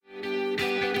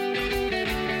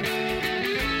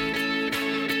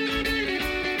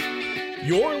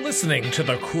You're listening to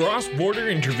the Cross Border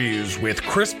Interviews with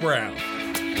Chris Brown.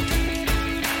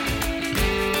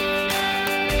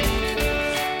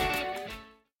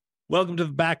 Welcome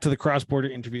back to the Cross Border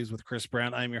Interviews with Chris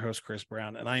Brown. I'm your host, Chris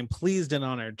Brown, and I am pleased and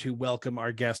honored to welcome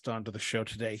our guest onto the show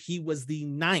today. He was the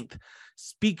 9th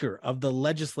Speaker of the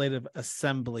Legislative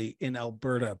Assembly in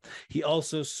Alberta. He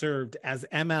also served as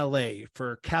MLA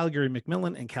for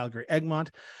Calgary-McMillan and Calgary-Egmont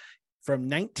from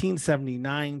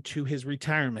 1979 to his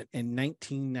retirement in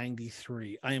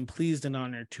 1993. I am pleased and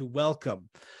honored to welcome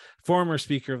former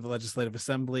Speaker of the Legislative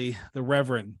Assembly, the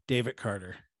Reverend David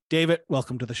Carter. David,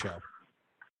 welcome to the show.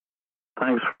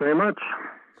 Thanks very much.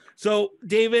 So,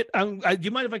 David, do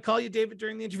you mind if I call you David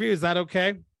during the interview? Is that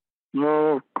okay?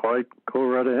 No, quite. Go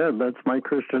right ahead. That's my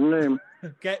Christian name.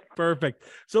 Okay, perfect.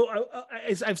 So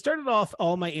I've started off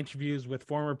all my interviews with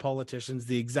former politicians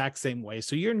the exact same way,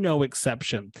 so you're no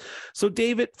exception. So,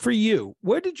 David, for you,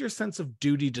 where did your sense of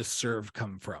duty to serve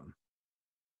come from?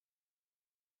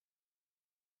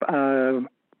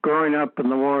 Growing up in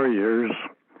the war years,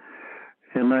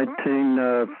 from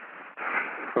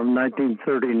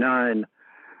 1939,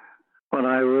 when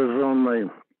I was only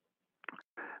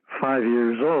 5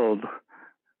 years old,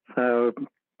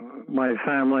 my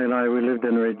family and I, we lived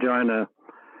in Regina,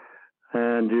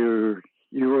 and you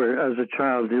were, as a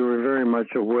child, you were very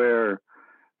much aware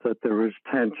that there was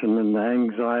tension and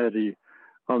anxiety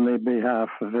on the behalf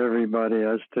of everybody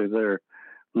as to their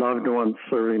loved ones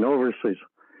serving overseas.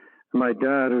 My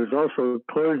dad, who's also a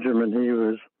clergyman, he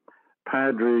was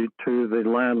padre to the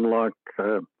landlocked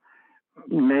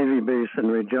Navy base in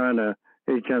Regina,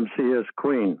 HMCS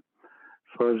Queen.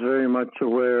 So I was very much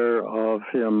aware of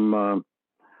him,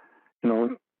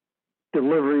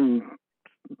 delivering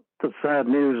the sad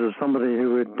news of somebody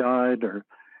who had died, or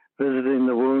visiting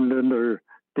the wounded, or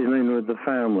dealing with the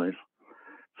families.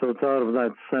 So it's out of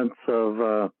that sense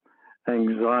of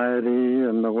anxiety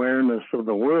and awareness of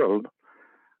the world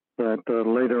that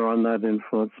later on that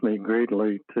influenced me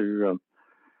greatly to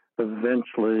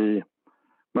eventually,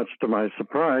 much to my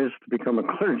surprise, to become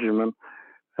a clergyman.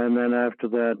 And then after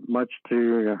that, much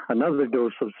to another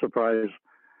dose of surprise,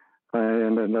 I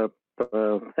ended up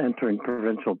entering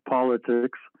provincial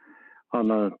politics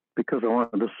because I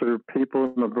wanted to serve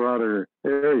people in a broader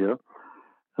area.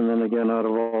 And then again, out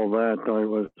of all that, I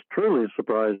was truly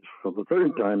surprised for the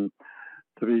third time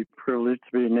to be privileged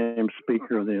to be named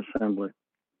Speaker of the Assembly.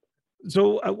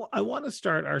 So I want to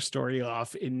start our story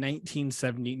off in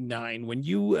 1979 when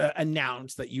you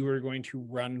announced that you were going to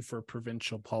run for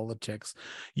provincial politics.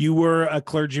 You were a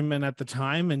clergyman at the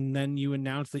time, and then you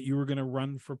announced that you were going to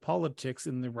run for politics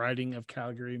in the riding of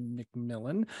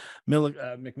Calgary-McMillan.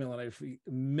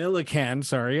 Millican,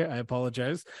 sorry, I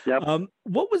apologize. Yep.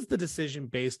 What was the decision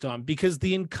based on? Because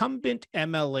the incumbent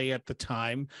MLA at the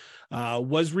time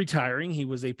was retiring. He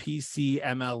was a PC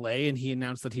MLA, and he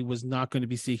announced that he was not going to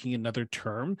be seeking another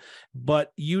term,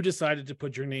 but you decided to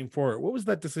put your name forward. What was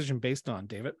that decision based on,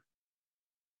 David?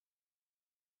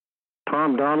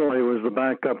 Tom Donnelly was the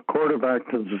backup quarterback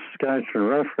to the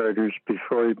Saskatchewan Roughriders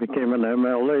before he became an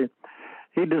MLA.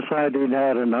 He decided he'd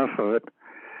had enough of it.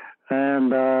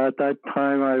 And at that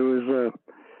time, I was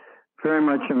very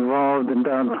much involved in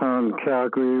downtown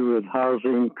Calgary with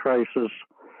housing crisis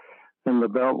in the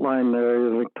Beltline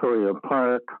area, Victoria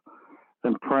Park.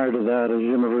 And prior to that, as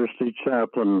university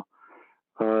chaplain,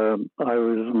 I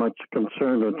was much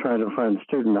concerned with trying to find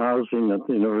student housing at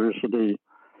the university,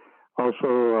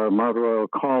 also Mount Royal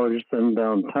College, then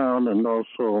downtown, and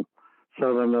also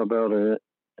Southern Alberta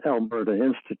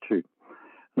Institute.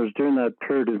 It was during that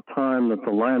period of time that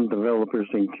the land developers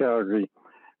in Calgary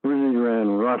really ran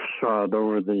roughshod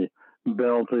over the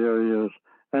belt areas,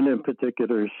 and in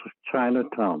particular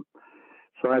Chinatown.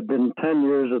 So I'd been 10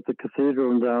 years at the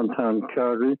cathedral in downtown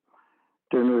Calgary,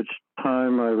 during which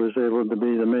time I was able to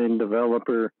be the main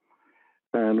developer,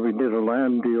 and we did a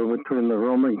land deal between the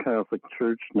Roman Catholic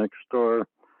Church next door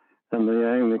and the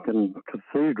Anglican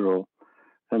Cathedral,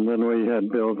 and then we had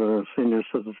built a senior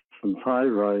citizens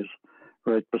high-rise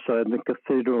right beside the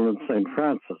cathedral in St.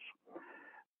 Francis.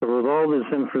 So with all this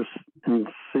interest in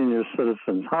senior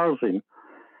citizens housing,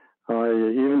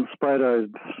 even in spite I was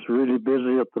really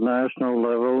busy at the national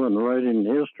level and writing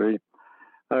history,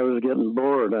 I was getting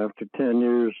bored after 10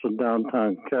 years in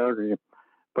downtown Calgary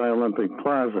by Olympic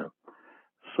Plaza.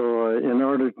 So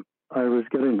I was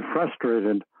getting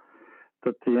frustrated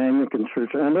that the Anglican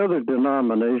Church and other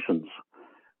denominations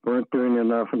weren't doing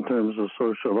enough in terms of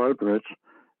social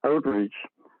outreach.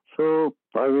 So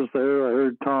I was there. I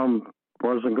heard Tom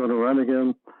wasn't going to run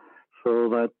again.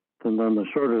 And then the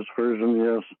shortest version,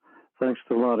 yes, thanks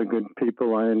to a lot of good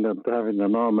people, I ended up having the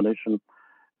nomination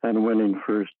and winning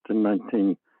first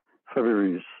in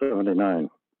February 79.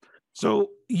 So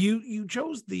you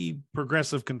chose the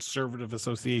Progressive Conservative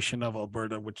Association of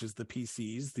Alberta, which is the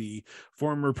PCs, the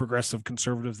former Progressive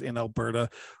Conservatives in Alberta.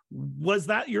 Was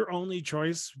that your only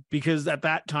choice? Because at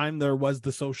that time there was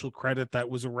the Social Credit that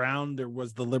was around, there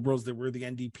was the Liberals, there were the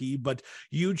NDP, but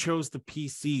you chose the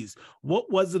PCs.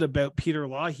 What was it about Peter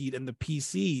Lougheed and the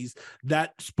PCs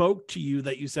that spoke to you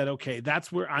that you said, okay, that's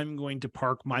where I'm going to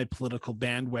park my political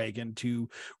bandwagon to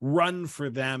run for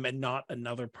them and not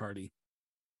another party?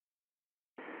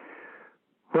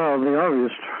 Well, the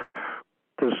obvious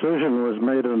decision was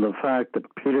made in the fact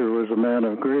that Peter was a man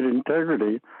of great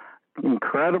integrity,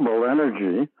 incredible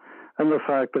energy, and the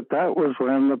fact that that was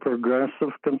when the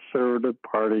Progressive Conservative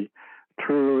Party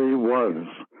truly was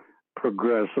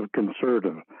progressive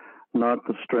conservative, not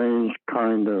the strange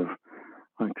kind of,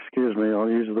 excuse me, I'll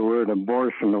use the word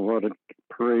abortion of what it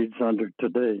parades under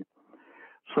today.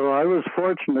 So I was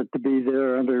fortunate to be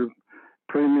there under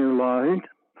Premier Lougheed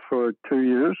for 2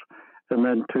 years, and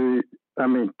then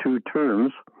two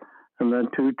terms, and then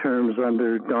 2 terms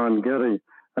under Don Getty,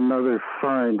 another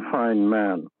fine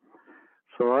man.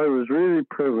 So I was really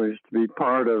privileged to be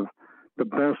part of the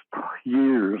best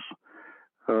years,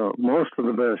 most of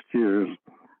the best years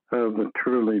of the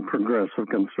truly progressive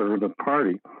conservative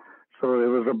party. So it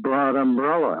was a broad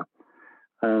umbrella,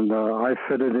 and I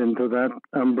fitted into that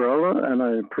umbrella, and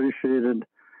I appreciated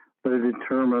their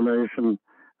determination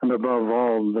and above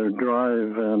all their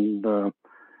drive and the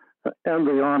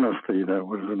honesty that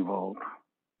was involved.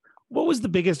 What was the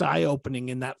biggest eye-opening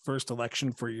in that first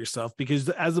election for yourself? Because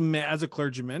as a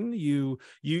clergyman, you're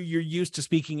used to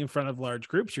speaking in front of large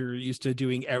groups. You're used to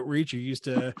doing outreach. You're used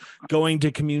to going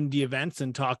to community events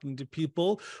and talking to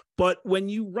people. But when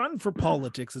you run for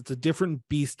politics, it's a different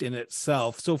beast in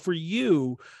itself. So for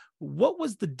you, what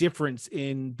was the difference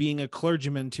in being a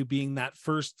clergyman to being that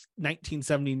first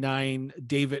 1979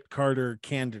 David Carter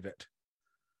candidate?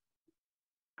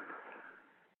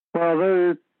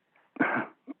 Well,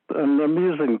 an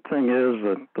amusing thing is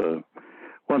that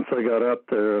once I got up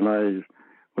there and I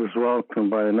was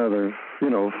welcomed by another,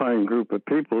 fine group of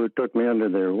people who took me under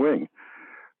their wing,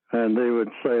 and they would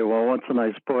say, well, what's a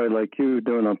nice boy like you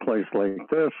doing a place like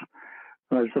this?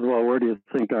 And I said, well, where do you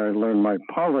think I learned my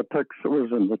politics? It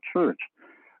was in the church,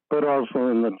 but also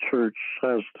in the church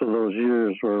as to those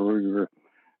years where we were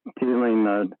dealing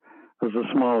as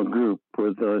a small group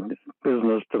with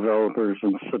business developers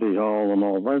and City Hall and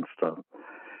all that stuff.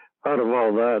 Out of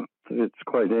all that, it's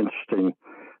quite interesting.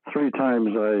 3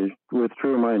 times I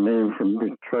withdrew my name from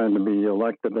trying to be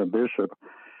elected a bishop.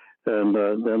 And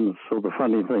then, so the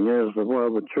funny thing is that,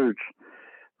 well, the church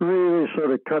really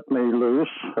sort of cut me loose.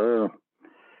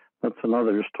 That's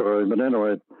another story. But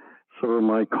anyway, so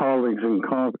my colleagues in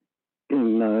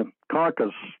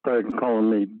caucus started calling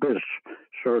me Bish,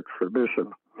 short for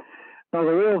bishop. Now,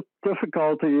 the real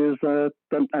difficulty is that,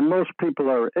 and most people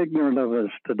are ignorant of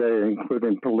this today,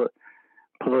 including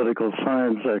political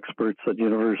science experts at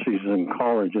universities and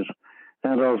colleges,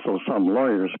 and also some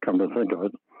lawyers, come to think of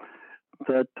it,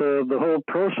 that the whole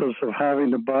process of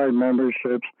having to buy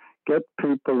memberships, get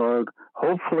people out,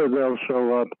 hopefully they'll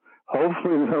show up,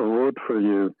 hopefully they'll vote for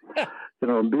you,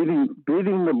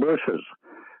 beating the bushes.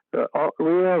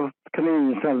 We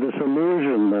Canadians have this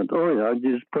illusion that,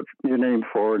 you just put your name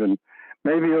forward and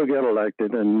maybe you'll get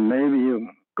elected and maybe you'll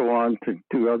go on to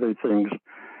do other things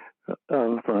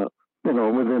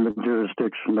within the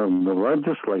jurisdiction of the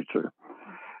legislature.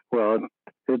 Well,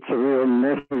 it's a real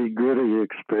nitty-gritty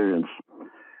experience.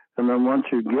 And then once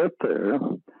you get there,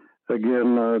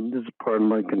 again, this is part of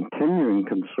my continuing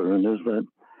concern, is that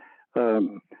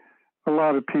a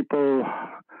lot of people,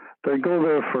 they go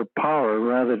there for power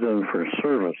rather than for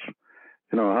service.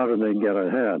 How do they get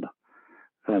ahead?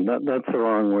 And that's the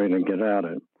wrong way to get at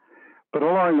it. But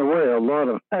along the way, a lot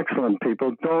of excellent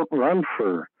people don't run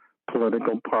for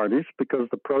political parties because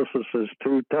the process is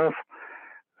too tough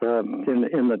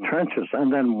in the trenches.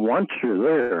 And then once you're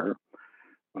there,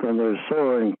 then there's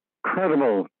so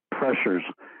incredible pressures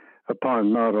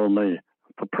upon not only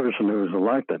the person who is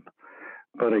elected,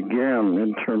 but again,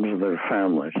 in terms of their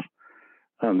families.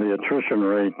 And the attrition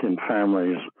rate in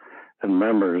families and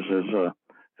members is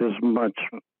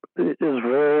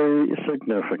very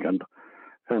significant.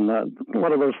 And that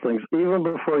one of those things, even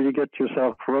before you get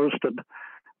yourself roasted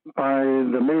by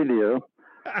the media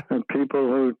and people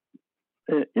who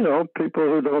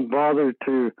don't bother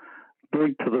to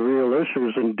dig to the real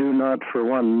issues and do not for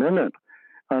 1 minute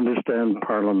understand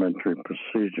parliamentary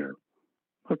procedure.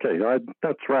 Okay,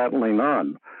 that's rattling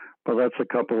on, but that's a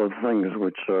couple of things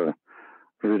which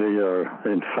really are,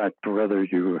 in fact, whether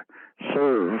you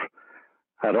serve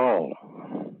at all.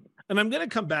 And I'm going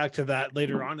to come back to that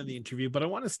later on in the interview, but I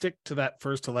want to stick to that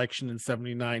first election in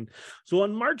 79. So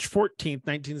on March 14th,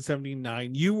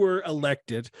 1979, you were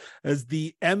elected as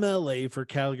the MLA for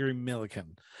Calgary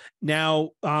Milliken. Now,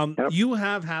 you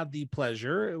have had the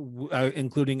pleasure,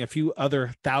 including a few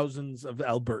other thousands of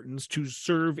Albertans, to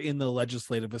serve in the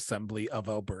Legislative Assembly of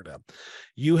Alberta.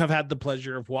 You have had the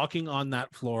pleasure of walking on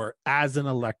that floor as an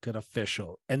elected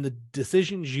official, and the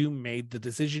decisions you made, the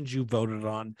decisions you voted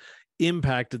on,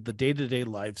 impacted the day-to-day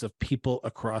lives of people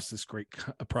across this great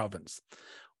province.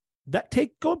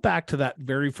 Go back to that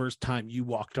very first time you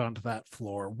walked onto that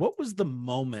floor. What was the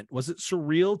moment? Was it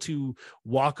surreal to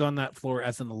walk on that floor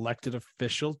as an elected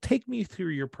official? Take me through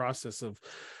your process of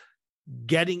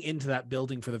getting into that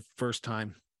building for the first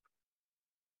time.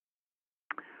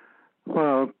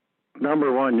 Well,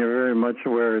 number one, you're very much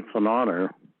aware it's an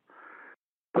honor.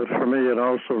 But for me, it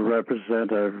also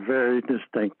represented a very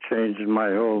distinct change in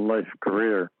my whole life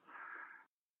career.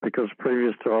 Because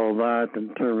previous to all that,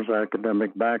 in terms of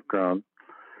academic background,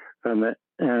 and as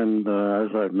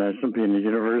I've mentioned, being a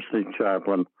university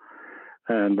chaplain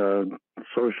and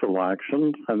social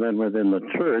action, and then within the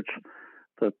church,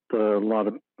 that a lot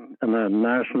of, and then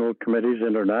national committees,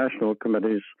 international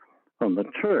committees from the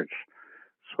church.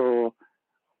 So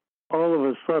all of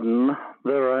a sudden,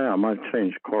 there I am. I've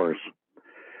changed course.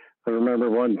 I remember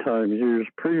one time, years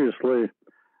previously,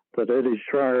 that Eddie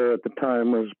Schreier at the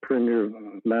time was Premier of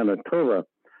Manitoba,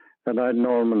 and I'd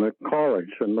known him at college.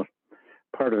 And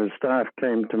part of his staff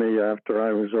came to me after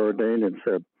I was ordained and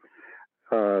said,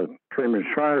 Premier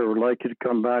Schreier would like you to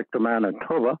come back to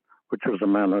Manitoba, which was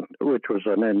an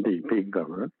NDP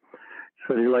government.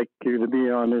 So he'd like you to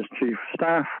be on his chief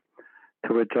staff.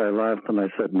 To which I laughed and I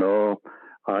said, no,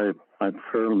 I'm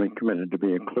firmly committed to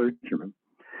be a clergyman.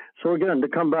 So again, to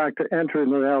come back to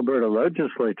entering the Alberta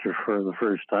legislature for the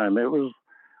first time,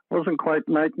 wasn't quite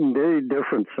night and day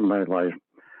difference in my life,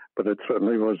 but it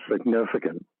certainly was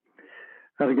significant.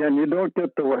 And again, you don't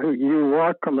get you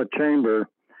walk on the chamber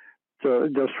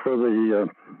just for the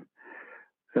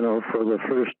for the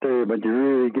first day, but you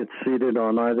really get seated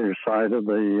on either side of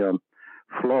the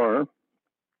floor.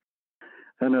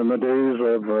 And in the days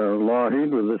of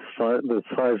Lougheed, with the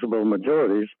sizable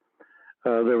majorities,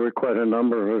 there were quite a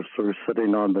number of us who were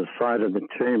sitting on the side of the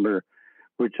chamber,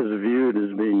 which is viewed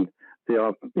as being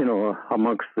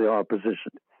amongst the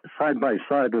opposition, side by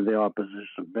side with the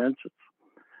opposition benches.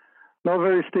 No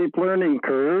very steep learning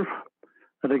curve.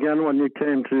 And again, when you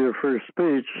came to your first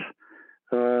speech,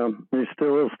 you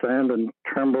still will stand and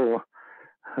tremble,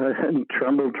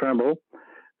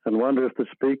 and wonder if the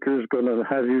speaker is going to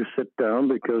have you sit down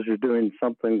because you're doing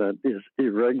something that is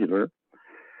irregular.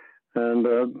 And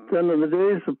then in the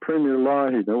days of Premier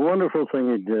Lougheed, the wonderful thing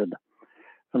he did,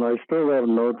 and I still have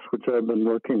notes which I've been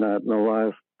looking at in the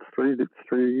last three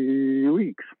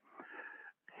weeks.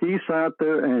 He sat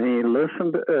there and he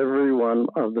listened to every one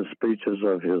of the speeches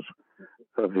of his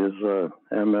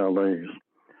MLAs,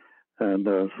 and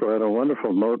so I had a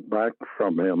wonderful note back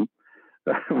from him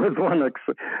with a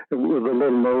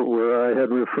little note where I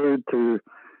had referred to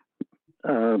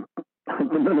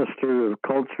the Minister of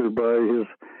Culture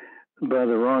by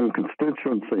the wrong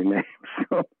constituency name.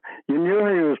 So you knew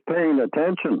he was paying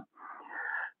attention.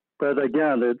 But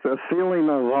again, it's a feeling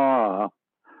of awe.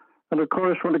 And of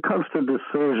course, when it comes to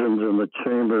decisions in the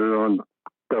chamber on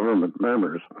government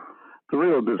members, the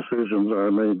real decisions are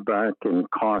made back in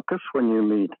caucus when you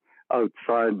meet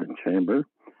outside the chamber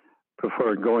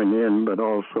before going in, but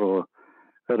also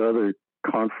at other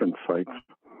conference sites.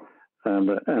 And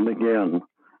again,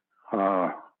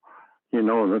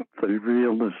 that the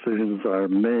real decisions are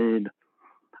made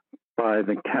by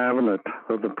the cabinet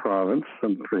of the province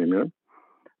and premier.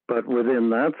 But within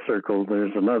that circle,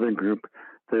 there's another group,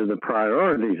 they're the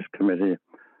priorities committee.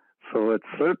 So it's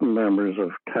certain members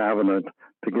of cabinet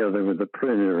together with the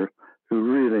premier who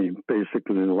really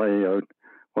basically lay out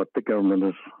what the government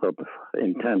is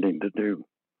intending to do.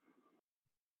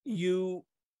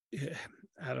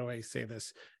 How do I say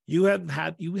this? You had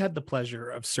the pleasure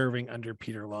of serving under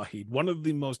Peter Lougheed, one of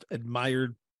the most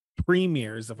admired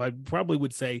premiers, if I probably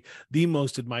would say the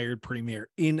most admired premier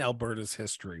in Alberta's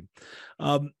history.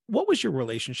 What was your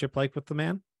relationship like with the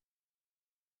man?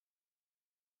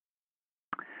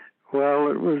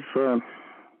 Well, it was.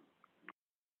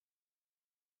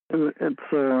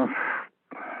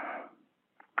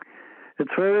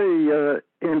 It's very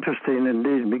interesting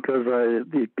indeed, because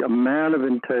a man of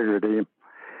integrity,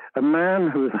 a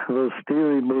man with those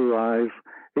steely blue eyes,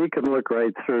 he could look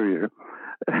right through you,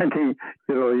 and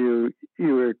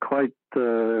you were quite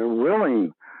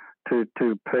willing to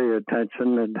pay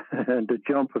attention and to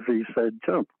jump if he said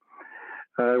jump.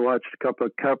 I watched a couple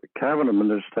of cabinet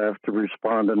ministers have to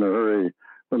respond in a hurry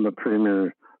when the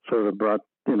premier sort of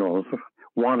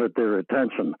wanted their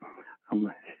attention.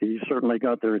 He certainly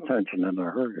got their attention in a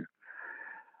hurry.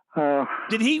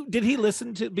 Did he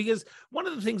listen to, because one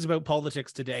of the things about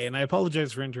politics today, and I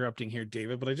apologize for interrupting here,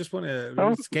 David, but I just want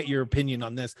to get your opinion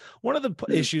on this. One of the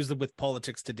issues with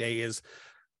politics today is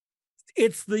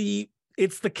it's the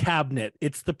cabinet,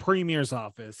 it's the premier's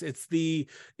office, it's the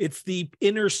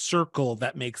inner circle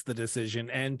that makes the decision,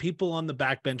 and people on the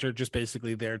backbench are just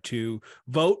basically there to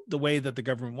vote the way that the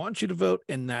government wants you to vote,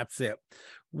 and that's it.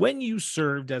 When you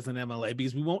served as an MLA,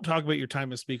 because we won't talk about your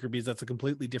time as speaker because that's a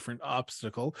completely different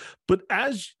obstacle, but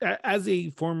as a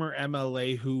former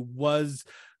MLA who was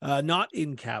not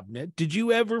in cabinet, did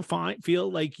you ever feel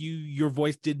like your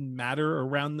voice didn't matter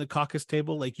around the caucus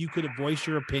table? Like you could have voiced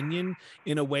your opinion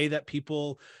in a way that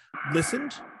people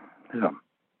listened? Yeah.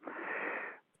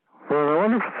 Well, the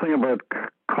wonderful thing about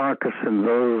caucus in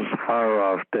those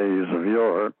far-off days of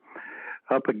yore,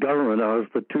 up at Government House,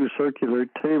 the two circular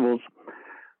tables,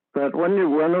 that when we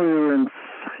were in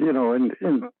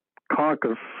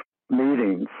caucus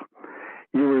meetings,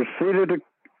 you were seated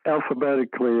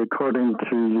alphabetically according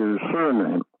to your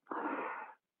surname.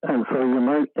 And so you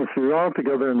might, if you're all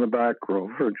together in the back row,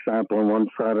 for example, on one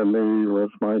side of me was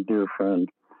my dear friend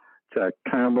Jack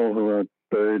Campbell, who I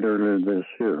buried earlier this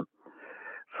year.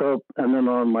 So, and then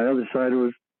on my other side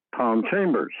was Tom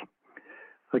Chambers,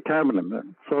 the cabinet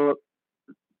man. So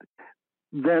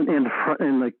then in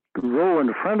the row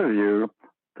in front of you,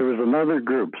 there was another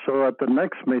group. So at the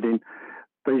next meeting,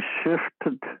 they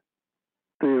shifted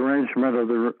the arrangement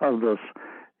of this.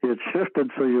 It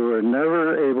shifted so you were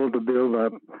never able to build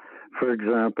up, for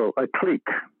example, a clique.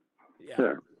 Yeah.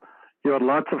 There, you had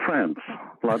lots of friends.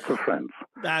 But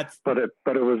it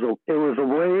was a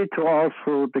way to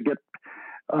also to get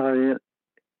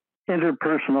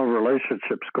interpersonal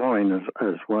relationships going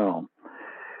as well.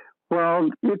 Well,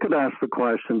 you could ask the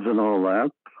questions and all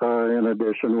that. In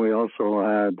addition, we also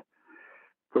had,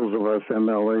 those of us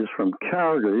MLAs from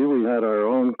Calgary, we had our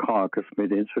own caucus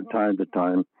meetings from time to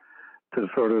time to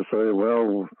sort of say,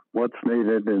 well, what's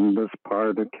needed in this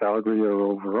part of Calgary or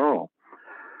overall.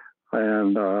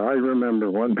 And I remember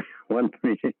one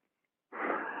meeting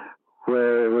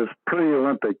where it was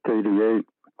pre-Olympic '88,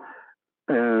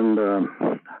 and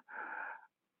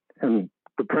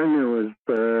the premier was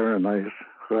there, and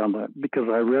because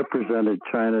I represented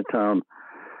Chinatown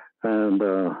and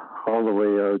all the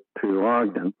way out to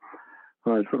Ogden.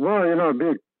 I said, well,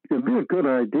 it'd be a good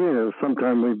idea if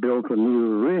sometime we built a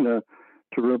new arena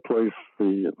to replace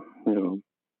the,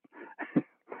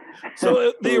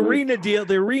 So the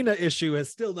arena issue has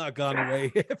still not gone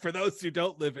away for those who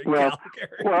don't live in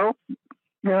Calgary. Well,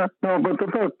 yeah, no, but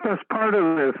the best part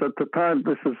of this, at the time,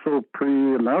 this is so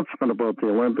pre-announcement about the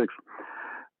Olympics,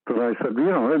 that I said,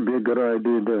 it'd be a good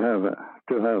idea to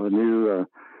have a new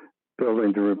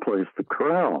building to replace the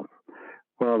corral.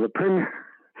 Well, the premier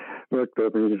looked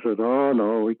at me and he said, "Oh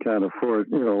no, we can't afford.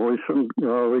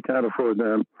 We can't afford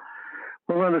them."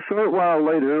 Well, then a short while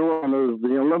later, when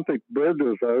the Olympic bid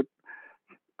was out,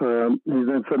 he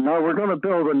then said, "No, we're going to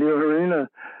build a new arena."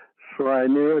 So I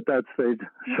knew at that stage,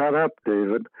 "Shut up,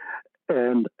 David,"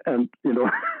 and and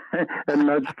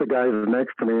nudged the guy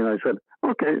next to me, and I said,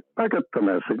 "Okay, I got the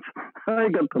message.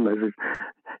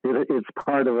 It's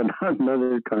part of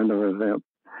another kind of event."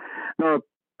 Now,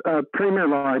 Premier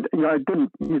Lloyd,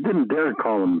 you didn't dare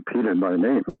call him Peter by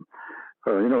name,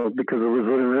 because it was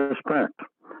with respect.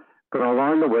 But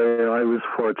along the way, I was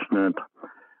fortunate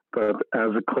that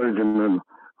as a clergyman,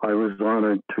 I was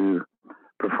honored to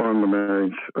perform the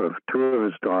marriage of two of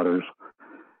his daughters.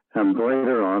 And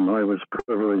later on, I was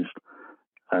privileged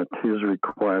at his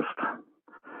request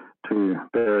to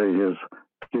bury his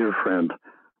dear friend,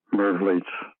 Merv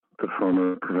Leach, the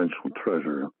former provincial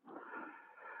treasurer.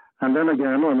 And then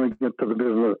again, when we get to the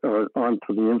business,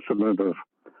 onto the incident of,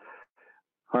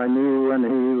 I knew when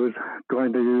he was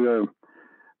going to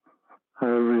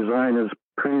resign as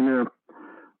premier,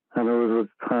 and it was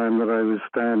a time that I was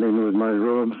standing with my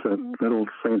robes at Middle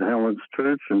St. Helens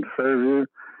Church in Fairview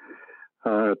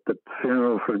at the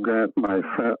funeral for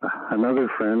another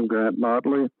friend, Grant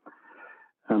Notley,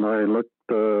 and I looked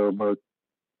about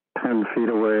 10 feet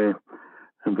away,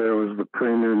 and there was the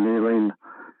premier kneeling,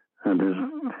 and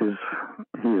his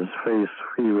face,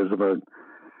 he was about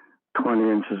 20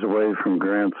 inches away from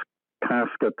Grant's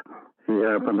casket. He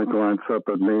happened to glance up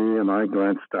at me, and I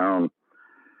glanced down.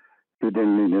 He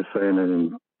didn't need to say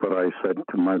anything, but I said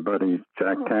to my buddy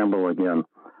Jack Campbell again,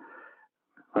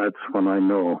 "That's when I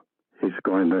know he's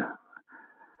going to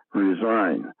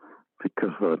resign,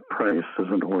 because the price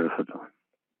isn't worth it."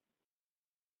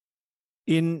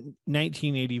 In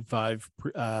 1985,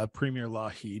 Premier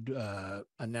Lougheed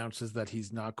announces that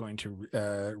he's not going to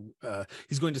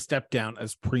he's going to step down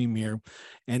as premier,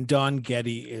 and Don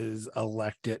Getty is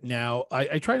elected. Now,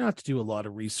 I try not to do a lot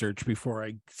of research before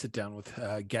I sit down with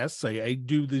guests. I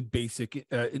do the basic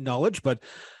knowledge, but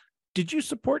did you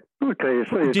support? Okay,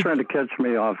 so you're trying to catch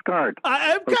me off guard.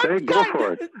 Okay, go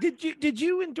for it. Did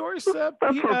you endorse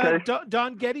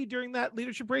Don Getty during that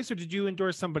leadership race, or did you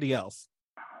endorse somebody else?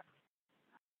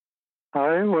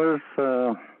 I was.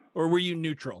 Or were you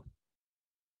neutral?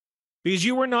 Because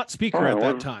you were not speaker at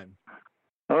that time.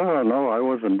 Oh, no, I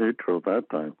wasn't neutral at that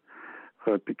time.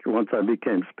 Once I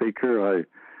became speaker, I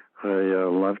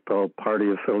left all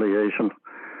party affiliation,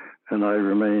 and I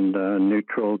remained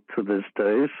neutral to this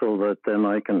day, so that then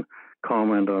I can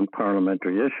comment on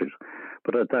parliamentary issues.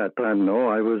 But at that time, no,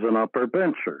 I was an upper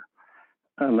bencher,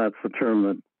 and that's the term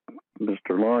that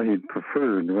Mr. Lougheed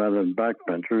preferred rather than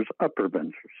backbenchers, upper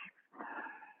benchers.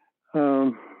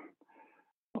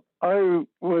 I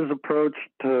was approached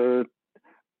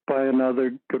by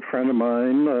another good friend of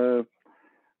mine,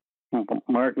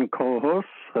 Martin Kohos,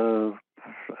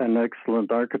 an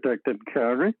excellent architect in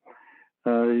Calgary.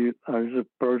 I was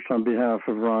approached on behalf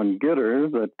of Ron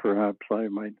Gitter that perhaps I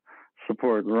might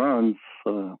support Ron's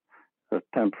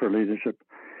attempt for leadership.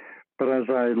 But as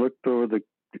I looked over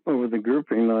the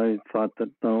grouping, I thought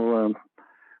that no,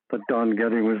 that Don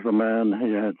Getty was the man.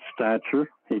 He had stature.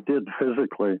 He did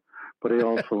physically, but he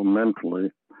also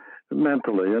mentally,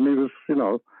 and he was,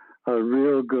 a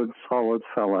real good, solid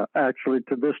fella. Actually,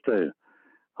 to this day,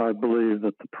 I believe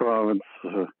that the province,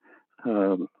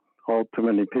 all too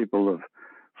many people have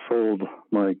sold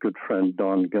my good friend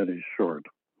Don Getty short.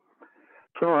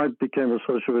 So I became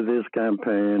associated with his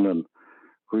campaign, and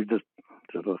we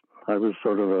I was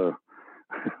sort of a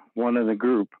one in the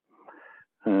group,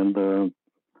 and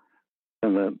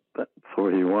so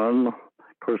he won.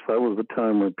 Of course, that was the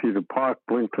time when Peter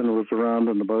Pocklington was around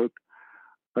and about.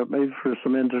 That made for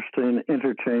some interesting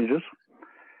interchanges,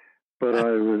 but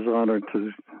I was honored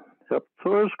to. Yep,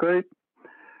 so it was great.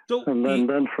 So and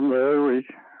then from there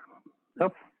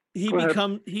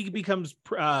he becomes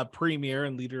premier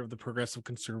and leader of the Progressive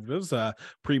Conservatives,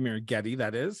 Premier Getty,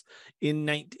 that is, in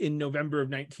November of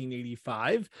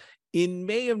 1985. In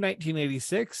May of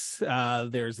 1986,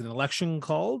 there's an election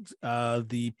called.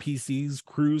 The PCs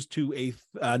cruise to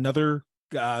another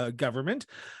government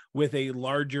with a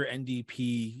larger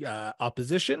NDP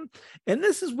opposition. And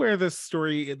this is where the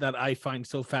story that I find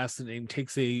so fascinating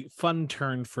takes a fun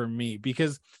turn for me,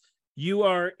 because you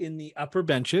are in the upper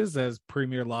benches, as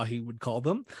Premier Lougheed would call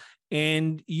them,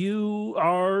 and you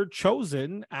are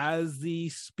chosen as the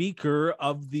Speaker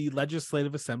of the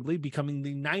Legislative Assembly, becoming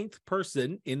the 9th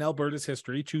person in Alberta's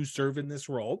history to serve in this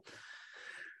role.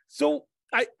 So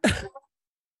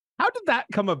how did that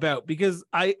come about? Because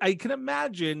I can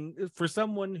imagine for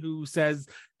someone who says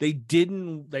they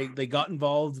got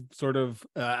involved, sort of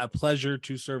a pleasure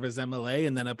to serve as MLA,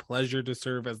 and then a pleasure to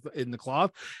serve as in the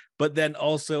cloth, but then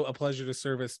also a pleasure to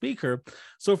serve as speaker.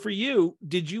 So for you,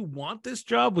 did you want this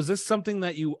job? Was this something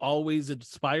that you always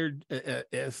aspired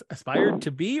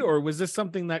to be, or was this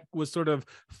something that was sort of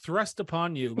thrust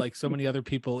upon you like so many other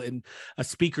people in a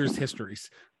speaker's histories?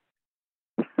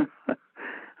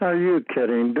 Are you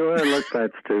kidding? Do I look that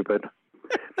stupid?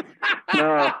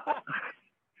 No.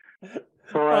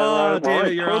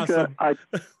 David, you're awesome. I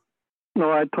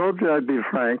told you I'd be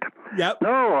frank. Yep.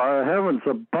 No, heavens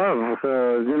above.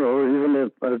 Even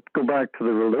if I go back to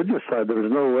the religious side, there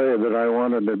was no way that I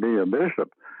wanted to be a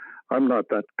bishop. I'm not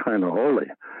that kind of holy.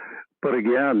 But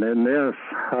again, in this,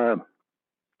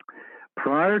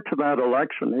 prior to that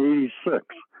election, 86,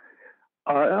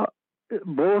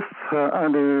 both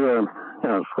under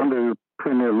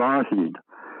Premier Lougheed,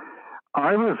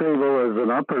 I was able, as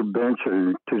an upper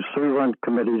bencher, to serve on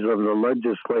committees of the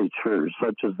legislature,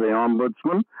 such as the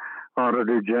Ombudsman,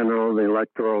 Auditor General, the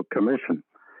Electoral Commission.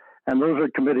 And those are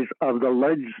committees of the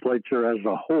legislature as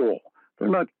a whole. They're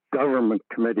not government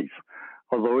committees,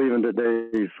 although even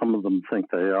today some of them think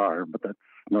they are, but that's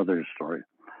another story.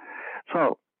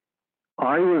 So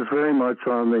I was very much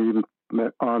on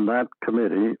that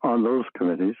committee, on those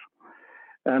committees,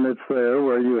 and it's there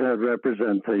where you had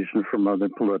representation from other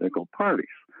political parties.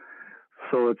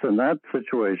 So it's in that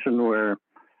situation where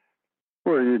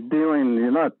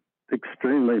you're not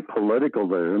extremely political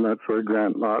there, and that's where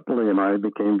Grant Notley and I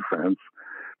became friends.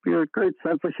 We had a great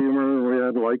sense of humor. We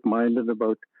had like-minded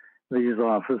about these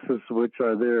offices, which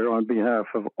are there on behalf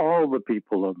of all the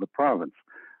people of the province.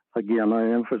 Again,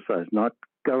 I emphasize, not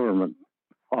government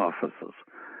offices.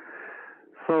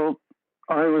 So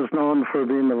I was known for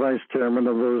being the vice chairman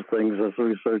of those things as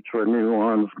we search for new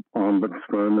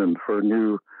ombudsman and for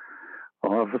new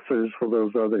officers for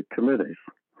those other committees.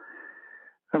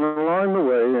 And along the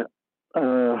way,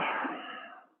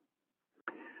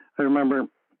 I remember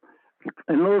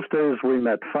in those days we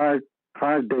met five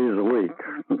days a week,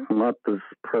 not this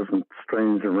present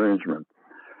strange arrangement.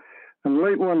 And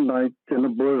late one night in a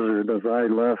blizzard, as I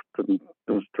left and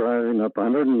was driving up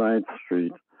 109th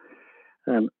Street,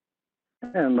 and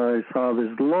I saw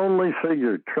this lonely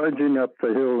figure trudging up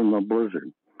the hill in the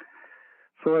blizzard.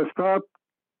 So I stopped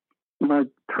my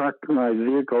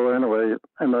vehicle anyway,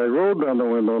 and I rolled down the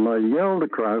window and I yelled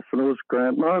across, and it was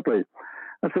Grant Notley.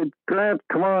 I said, "Grant,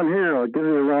 come on here, I'll give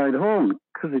you a ride home,"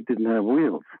 because he didn't have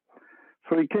wheels.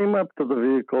 So he came up to the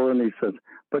vehicle and he said,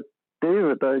 "But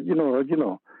David, you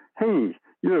know, hey,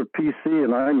 you're a PC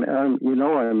and I'm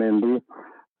ND."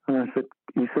 And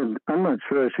he said, "I'm not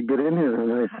sure I should get in here."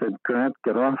 And I said, "Grant,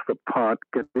 get off the pot,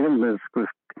 get into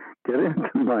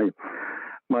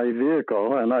my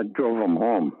vehicle," and I drove him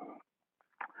home.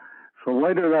 So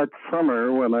later that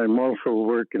summer, when I'm also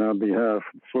working on behalf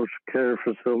of the Social Care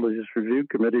Facilities Review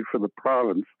Committee for the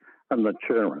province, I'm the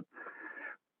chairman,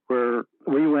 where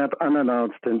we went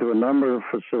unannounced into a number of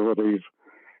facilities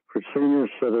for senior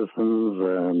citizens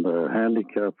and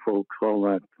handicapped folks, all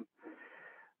that.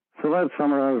 So that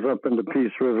summer I was up in the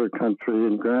Peace River country,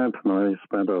 and Grant and I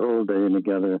spent a whole day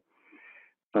together.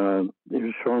 He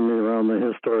was showing me around the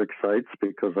historic sites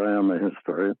because I am a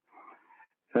historian.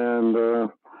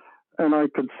 And I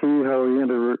could see how he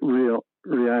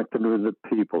reacted with the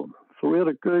people. So we had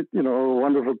a good,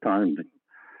 wonderful time.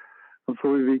 And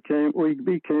so we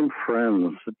became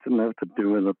friends. It didn't have to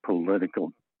do with a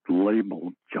political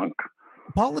label junk.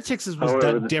 Politics was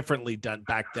done differently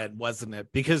back then, wasn't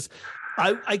it? Because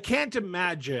I can't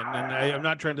imagine, and I'm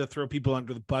not trying to throw people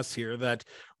under the bus here, that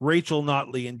Rachel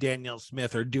Notley and Danielle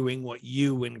Smith are doing what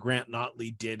you and Grant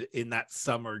Notley did in that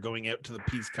summer, going out to the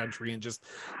Peace Country and just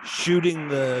shooting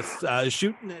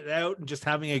it out and just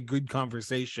having a good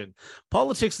conversation.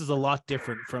 Politics is a lot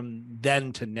different from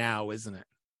then to now, isn't it?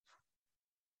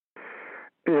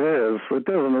 It is. It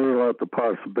doesn't rule out the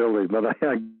possibility, but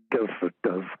I guess it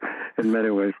does in many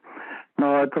ways.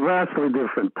 No, it's a vastly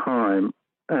different time.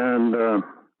 And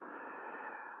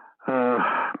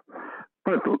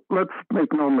but let's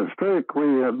make no mistake,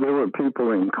 there were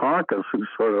people in caucus who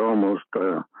sort of almost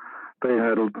they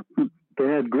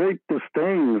had great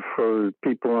disdain for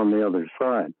people on the other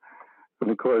side.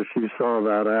 And of course, you saw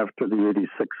that after the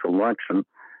 '86 election,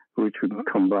 which we can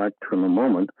come back to in a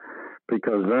moment,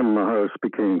 because then the House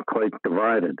became quite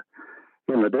divided.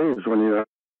 In the days when you had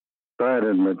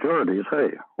divided majorities,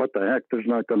 hey, what the heck? There's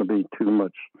not going to be too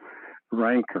much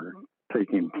rancor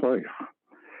taking place.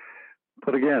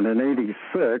 But again, in '86,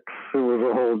 it was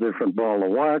a whole different ball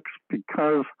of wax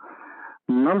because,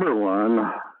 number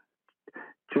one,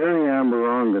 Jerry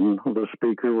Ambarongan, the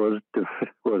speaker, was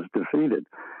defeated,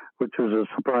 which was a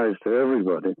surprise to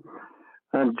everybody.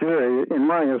 And Jerry, in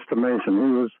my estimation,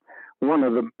 he was one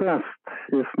of the best,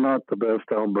 if not the best,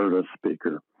 Alberta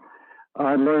speaker.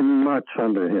 I learned much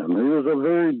under him. He was a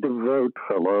very devout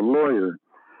fellow, a lawyer,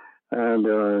 and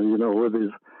with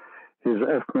his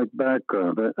ethnic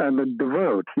background, and a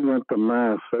devout. He went to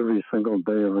mass every single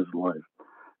day of his life.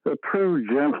 A true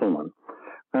gentleman,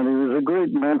 and he was a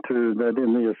great mentor. That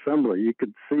in the assembly, you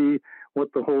could see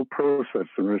what the whole process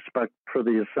and respect for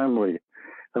the assembly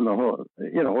and the whole,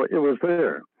 it was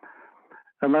there.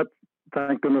 And that,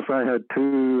 thank goodness, I had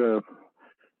two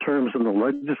terms in the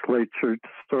legislature to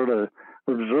sort of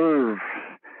observe,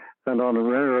 and on a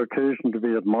rare occasion to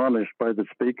be admonished by the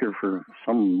speaker for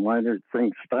some minor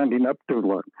thing, standing up too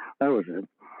long. That was it.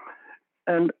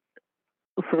 And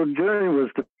so Jerry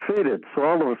was defeated. So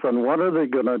all of a sudden, what are they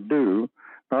going to do?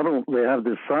 Not only they have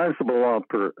this sizable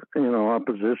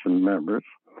opposition members.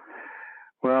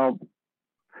 Well,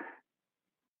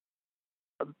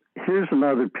 here's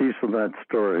another piece of that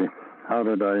story. How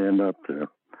did I end up there?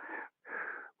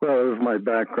 Well, it was my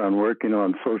background working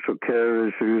on social care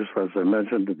issues, as I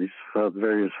mentioned, in these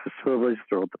various facilities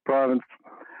throughout the province,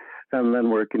 and then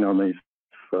working on these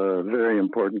very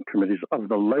important committees of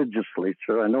the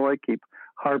legislature. I know I keep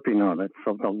harping on it,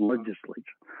 of the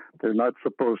legislature. They're not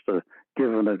supposed to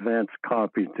give an advance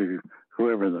copy to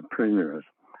whoever the premier is.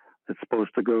 It's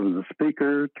supposed to go to the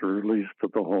speaker to release to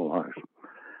the whole House.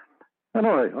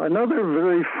 Anyway, another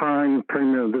very fine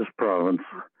premier of this province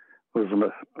was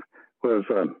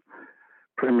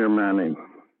Premier Manning.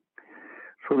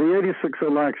 So the '86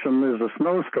 election, there's a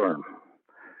snowstorm.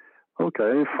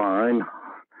 Okay, fine.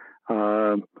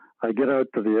 I get out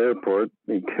to the airport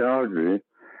in Calgary,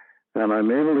 and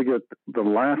I'm able to get the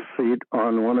last seat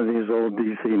on one of these old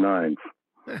DC-9s.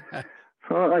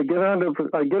 So I get onto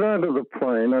the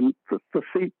plane, and the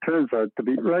seat turns out to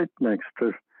be right next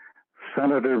to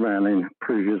Senator Manning,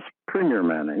 previous Premier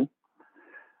Manning.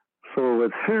 So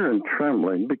with fear and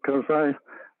trembling, because I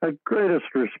had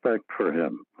greatest respect for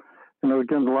him.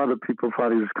 Again, a lot of people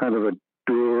thought he was kind of a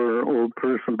dour old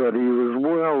person, but he was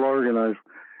well organized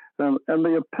and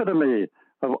the epitome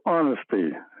of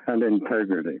honesty and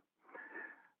integrity.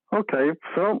 Okay,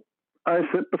 so I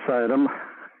sit beside him,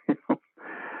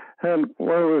 and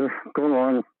while we're going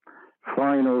on,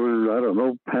 flying over, I don't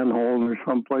know, Penhold or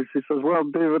someplace, he says, "Well,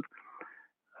 David,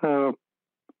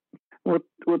 what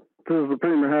does the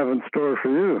Premier have in store for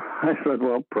you?" I said,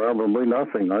 "Well, probably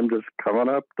nothing. I'm just coming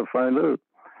up to find out."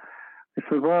 He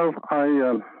said, "Well,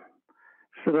 I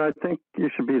think you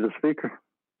should be the Speaker."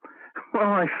 Well,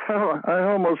 I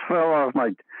almost fell off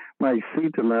my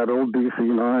seat in that old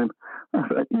DC-9. I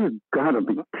said, "You gotta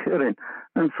be kidding."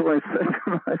 And so I said to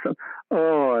him, I said,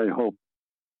 "Oh, I hope."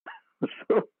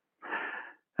 So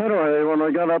anyway, when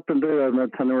I got up in the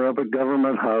Edmonton, we were up at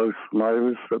Government House, and I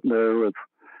was sitting there with,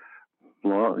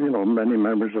 many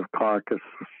members of caucus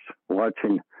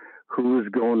watching who was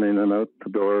going in and out the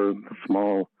door, the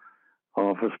small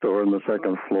office door on the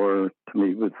second floor to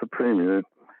meet with the Premier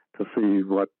to see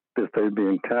if they'd be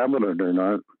in cabinet or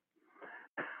not.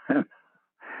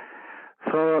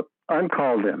 So I'm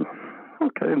called in.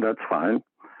 Okay, that's fine.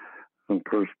 Of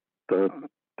course, it's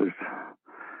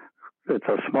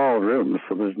a small room,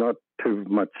 so there's not too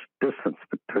much distance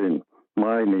between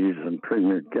my knees and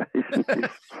Premier Getty's knees.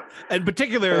 And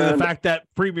particularly the fact that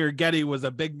Premier Getty was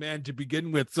a big man to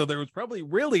begin with, so there was probably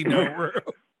really no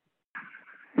room.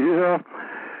 Yeah.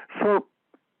 So,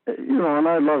 and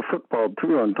I love football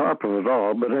too on top of it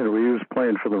all, but anyway, he was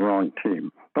playing for the wrong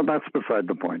team. But that's beside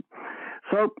the point.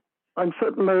 So I'm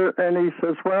sitting there, and he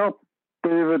says, "Well,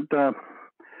 David,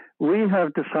 we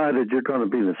have decided you're going to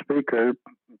be the Speaker.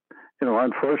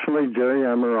 Unfortunately, Jerry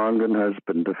Amarongan has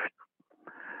been defeated.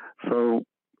 So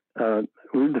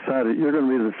we've decided you're going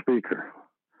to be the Speaker."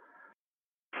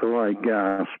 So I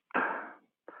gasped,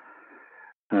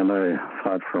 and I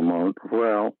thought for a moment,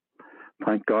 well,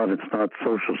 thank God it's not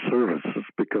social services,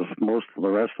 because most of the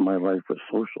rest of my life was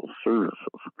social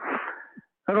services.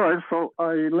 Anyway, so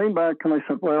I leaned back and I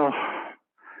said, "Well,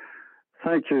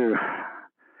 thank you,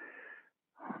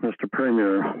 Mr.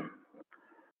 Premier.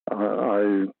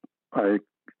 I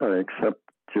accept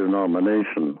your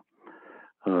nomination."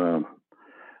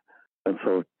 And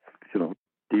so,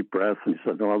 deep breath. And he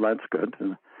said, "Well, that's good."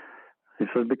 And he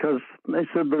said,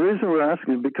 the reason we're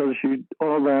asking is because you're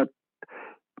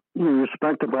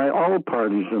respected by all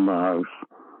parties in the House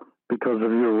because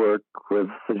of your work with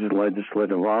the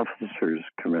Legislative Officers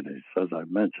Committees, as I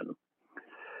mentioned.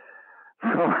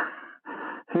 So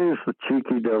here's the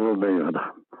cheeky devil, David.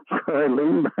 So I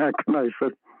leaned back and I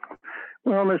said,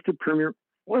 "Well, Mr. Premier,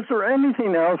 was there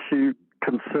anything else you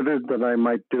considered that I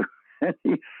might do?" And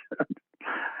he said,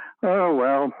 "Oh,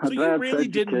 well." So you really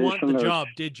didn't want the job,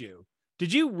 did you?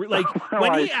 Did you when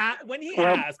he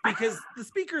asked, because the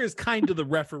Speaker is kind of the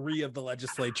referee of the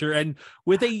legislature, and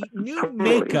with a new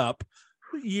makeup,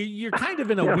 you're kind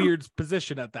of in a weird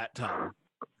position at that time.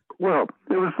 Well,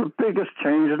 it was the biggest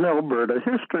change in Alberta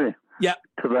history. Yeah.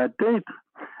 To that date.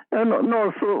 And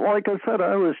no, so like I said,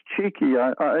 I was cheeky.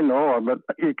 I know, but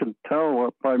you can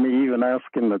tell by me even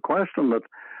asking the question that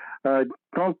I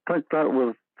don't think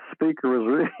that Speaker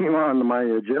was really on my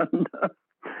agenda.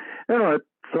 Anyway,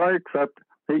 so I accept.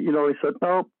 He said,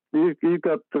 "No, you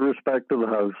got the respect of the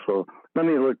House." So then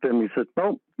he looked at me and he said,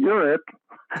 "No, you're it."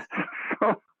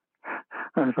 So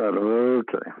I thought,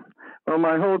 okay. Well,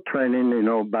 my whole training,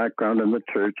 background in the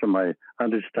church and my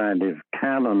understanding of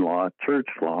canon law, church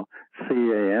law,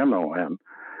 CANON,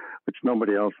 which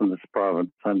nobody else in this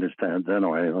province understands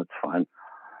anyway, that's fine.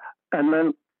 And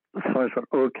then, so I said,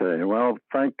 okay, well,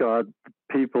 thank God,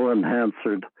 people in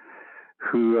Hansard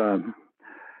who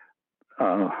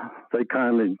they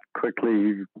kindly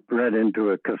quickly read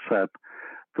into a cassette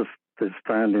the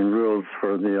standing rules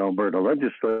for the Alberta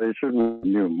legislature,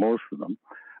 knew most of them,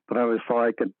 but so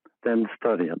I could then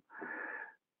study it.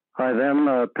 I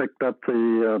then picked up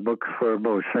the book for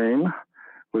Beauchesne,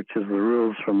 which is the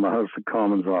rules from the House of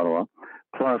Commons, Ottawa,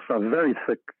 plus a very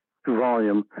thick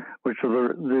volume, which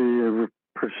are the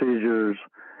procedures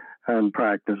and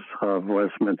practice of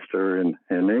Westminster in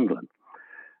England.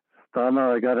 Then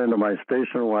I got into my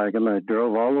station wagon. I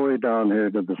drove all the way down here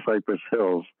to the Cypress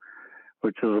Hills,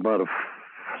 which is about a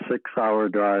 6-hour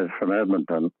drive from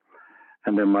Edmonton.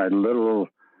 And in my little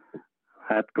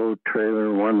Atco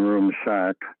trailer, one-room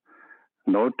shack,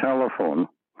 no telephone,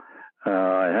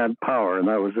 I had power, and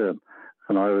that was it.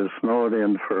 And I was snowed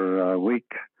in for a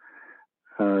week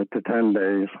to 10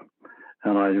 days,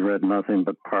 and I read nothing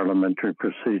but parliamentary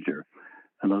procedure.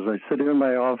 And as I sit in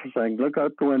my office, I look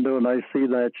out the window and I see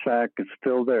that shack is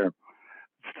still there.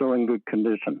 It's still in good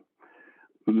condition.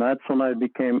 And that's when I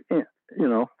became,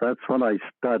 that's when I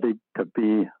studied to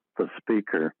be the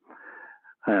speaker.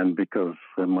 And because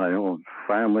in my own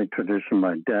family tradition,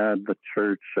 my dad, the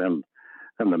church, and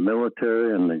the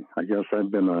military, and I guess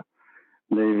I've been a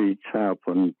Navy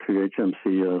chaplain to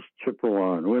HMCS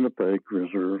Chippewa and Winnipeg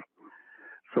Reserve.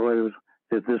 So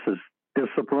this is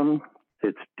discipline,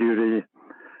 it's duty,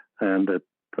 and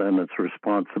it's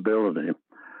responsibility.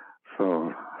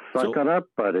 So suck it up,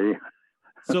 buddy.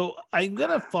 So I'm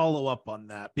gonna follow up on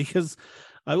that because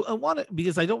I don't want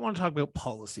to talk about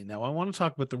policy now. I want to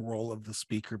talk about the role of the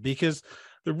speaker, because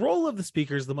the role of the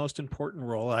speaker is the most important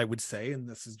role, I would say, and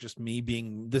this is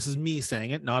me saying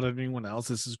it, not anyone else.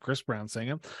 This is Chris Brown saying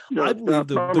it. I believe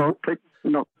the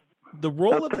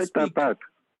role of the speaker.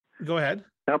 Go ahead.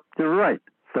 Yep, you're right.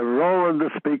 The role of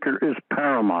the speaker is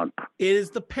paramount. It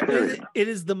is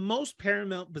the most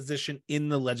paramount position in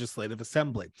the Legislative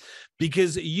Assembly,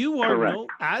 because you are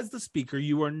as the speaker,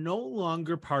 you are no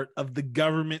longer part of the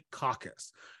government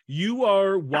caucus. You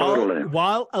are,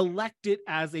 while elected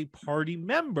as a party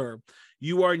member,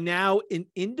 you are now an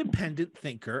independent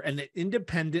thinker and an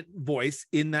independent voice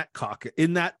in that caucus,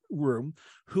 in that room,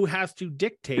 who has to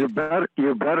dictate. You better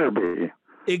be.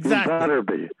 Exactly. You better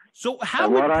be. So how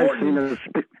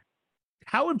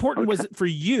important was it for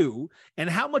you, and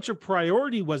how much a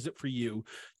priority was it for you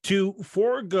to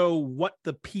forego what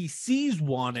the PCs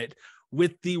wanted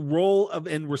with the role of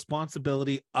and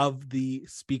responsibility of the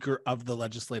Speaker of the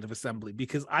Legislative Assembly?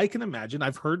 Because I can imagine,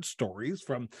 I've heard stories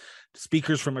from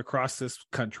speakers from across this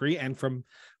country and from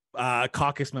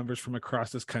caucus members from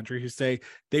across this country who say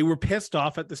they were pissed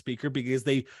off at the speaker because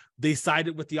they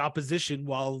sided with the opposition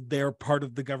while they're part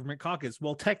of the government caucus.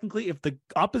 Well, technically, if the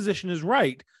opposition is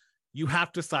right, you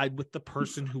have to side with the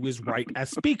person who is right as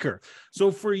speaker. So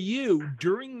for you,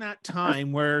 during that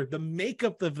time where the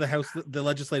makeup of the House, the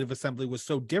Legislative Assembly, was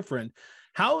so different,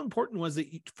 how important was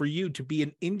it for you to be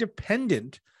an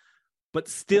independent but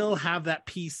still have that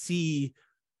PC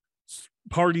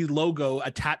party logo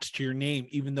attached to your name,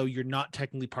 even though you're not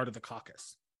technically part of the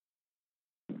caucus?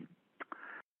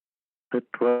 It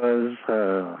was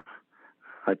a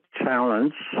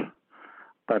challenge,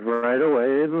 but right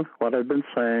away, what I've been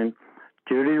saying,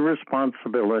 duty,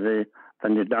 responsibility,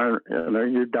 then you darn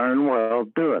well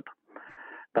do it.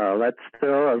 That's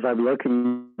still, as I'm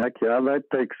looking back, that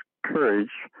takes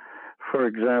courage. For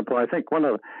example, I think one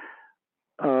of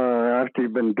after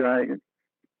you've been dragged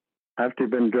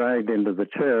into the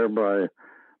chair by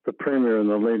the premier and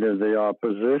the leader of the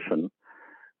opposition,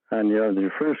 and you have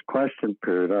your first question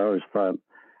period, I always thought,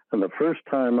 and the first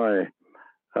time I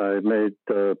made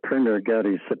Premier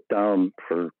Getty sit down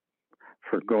for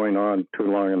going on too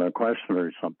long in a question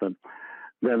or something,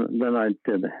 then I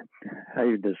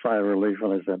heaved a sigh of relief,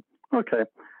 and I said, okay,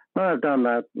 now I've done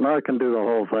that, now I can do the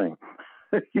whole thing.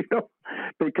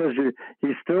 Because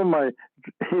he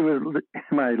was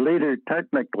my leader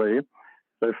technically,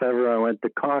 if ever I went to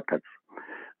caucus.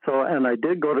 So, and I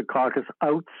did go to caucus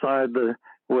outside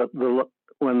when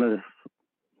the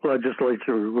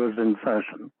legislature was in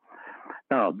session.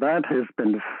 Now, that has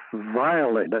been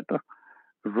violated,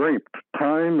 raped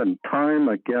time and time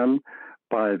again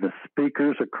by the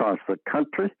speakers across the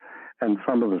country and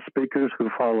some of the speakers who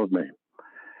followed me.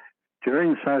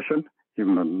 During session, you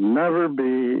must never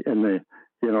be in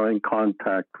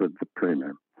contact with the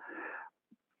premier.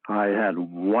 I had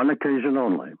one occasion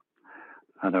only,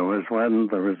 and it was when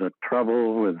there was a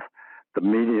trouble with the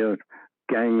media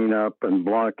ganging up and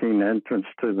blocking entrance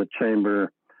to the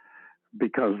chamber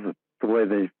because of the way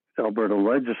the Alberta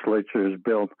legislature is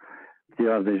built. You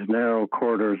have these narrow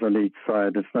corridors on each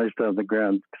side. It's nice to have the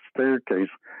grand staircase,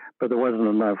 but there wasn't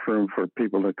enough room for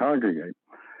people to congregate.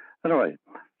 Anyway,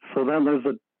 so then there's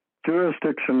a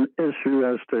jurisdiction issue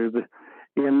as to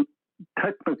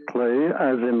technically,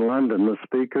 as in London, the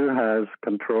Speaker has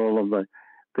control of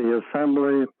the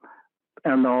Assembly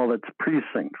and all its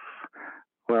precincts.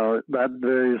 Well, that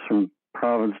varies from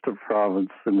province to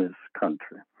province in this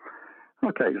country.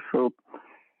 Okay, so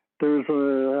there's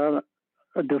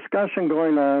a discussion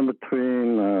going on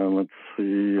between,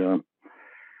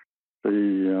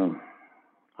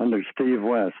 under Steve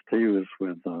West. He was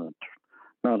with,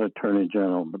 not Attorney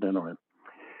General, but anyway.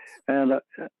 And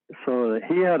so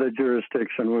he had a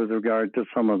jurisdiction with regard to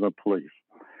some of the police.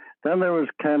 Then there was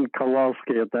Ken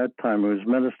Kowalski at that time, who was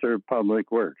Minister of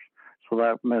Public Works. So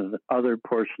that meant other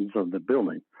portions of the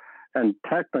building. And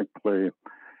technically,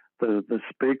 the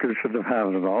speaker should have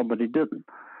had it all, but he didn't.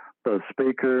 The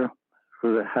speaker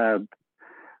who had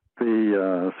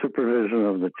the supervision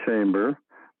of the chamber,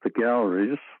 the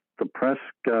galleries, the press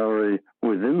gallery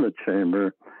within the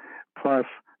chamber, plus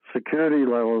security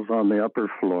levels on the upper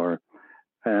floor,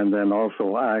 and then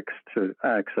also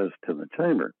access to the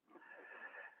chamber.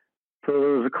 So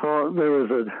there was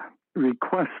a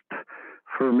request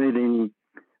for a meeting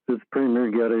with Premier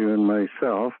Getty and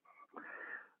myself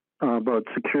about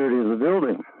security of the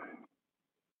building.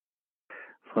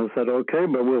 So I said, okay,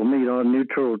 but we'll meet on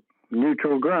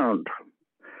neutral ground.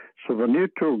 So the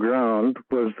neutral ground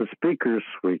was the Speaker's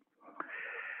suite.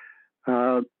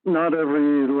 Not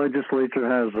every legislature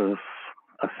has a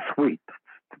suite.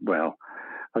 Well,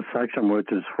 a section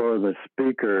which is for the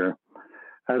Speaker.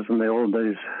 As in the old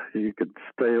days, you could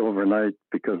stay overnight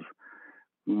because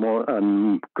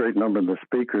a great number of the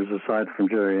speakers, aside from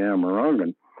Jerry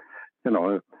Amarongan,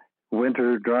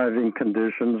 winter driving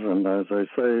conditions, and as I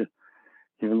say,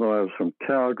 even though I was from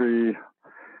Calgary,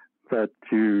 that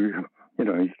you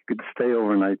could stay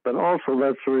overnight. But also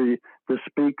that's where the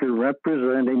speaker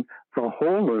representing the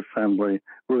whole assembly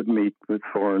would meet with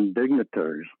foreign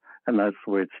dignitaries, and that's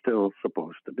the way it's still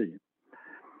supposed to be.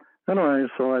 Anyway,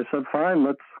 so I said, fine,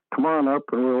 let's come on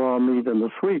up and we'll all meet in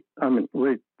the suite. The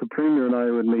Premier and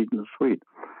I would meet in the suite.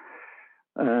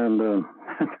 And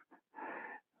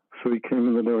so he came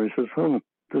in the door. He says, oh,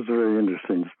 this is a very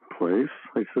interesting place.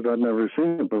 I said, I'd never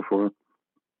seen it before.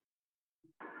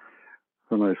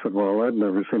 And I said, well, I'd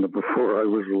never seen it before I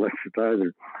was elected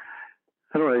either.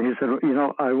 Anyway, he said,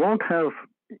 I won't have,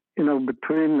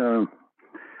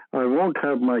 I won't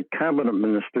have my cabinet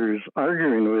ministers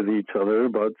arguing with each other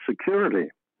about security,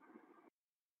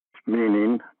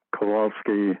 meaning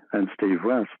Kowalski and Steve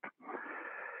West.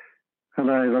 And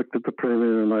I looked at the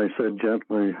Premier and I said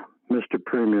gently, Mr.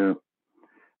 Premier,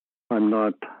 I'm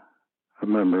not a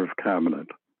member of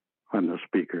cabinet. I'm the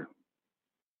Speaker.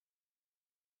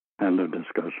 End of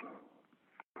discussion.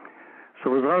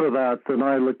 So as out of that, then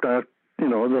I looked at,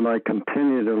 then I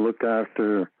continued to look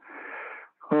after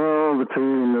all the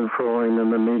toing and froing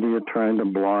and the media trying to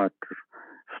block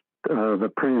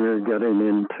the Premier getting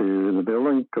into the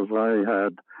building, because I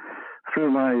had,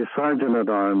 through my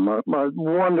sergeant-at-arms, my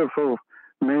wonderful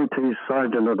Métis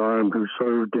sergeant-at-arms who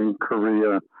served in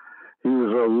Korea. He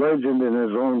was a legend in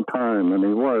his own time, and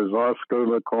he was, Oscar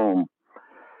Lacombe.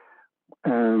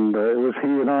 And it was he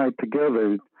and I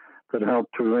together that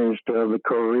helped to arrange to have the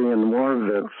Korean War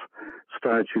Vets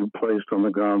statue placed on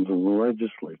the grounds of the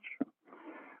legislature.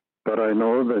 But I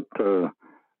know that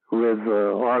with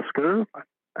Oscar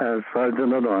as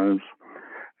sergeant-at-arms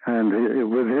and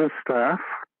with his staff,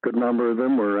 a good number of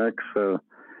them were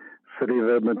ex-City of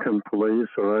Edmonton Police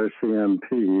or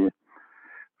RCMP.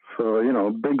 So,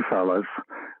 big fellas.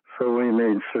 So we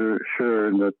made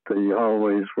sure that the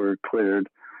hallways were cleared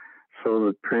so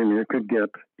that Premier could get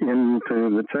into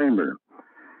the chamber.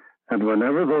 And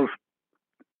whenever those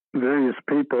various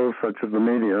people, such as the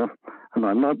media, and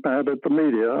I'm not mad at the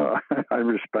media, I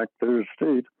respect their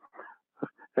state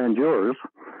and yours,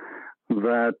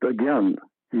 that again,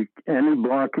 any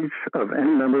blockage of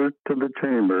any member to the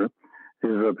chamber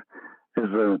is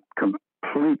a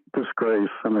complete disgrace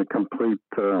and a complete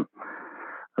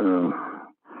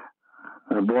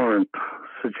abhorrent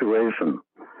situation.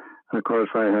 And of course,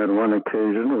 I had one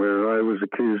occasion where I was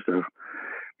accused of,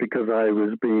 because I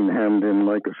was being hemmed in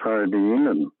like a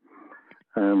sardine,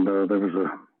 and there was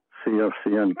a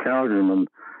CFCN Calgaryman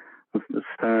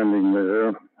standing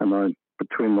there, and I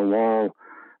between the wall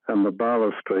and the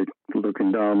balustrade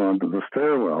looking down onto the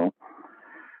stairwell,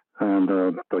 and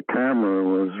the camera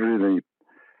was really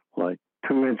like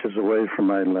 2 inches away from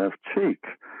my left cheek,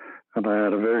 and I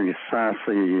had a very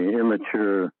sassy,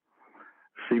 immature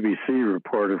CBC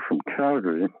reporter from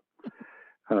Calgary,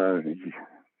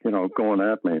 going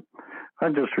at me. I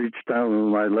just reached down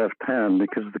with my left hand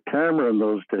because the camera in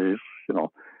those days, this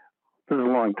is a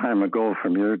long time ago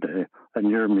from your day and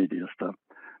your media stuff.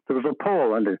 There was a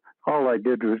pole under. All I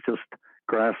did was just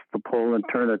grasp the pole and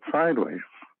turn it sideways.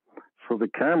 So the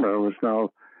camera was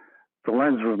now, the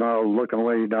lens was now looking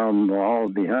way down the hall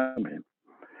behind me.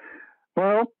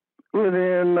 Well,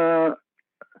 within an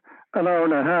hour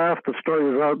and a half, the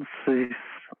story was out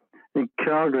in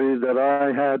Calgary that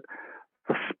I had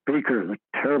the speaker, the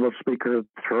terrible speaker,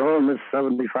 throwing this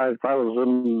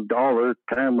 $75,000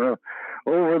 camera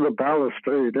over the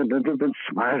balustrade, and it had been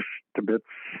smashed to bits.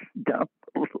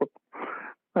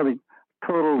 I mean,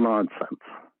 total nonsense.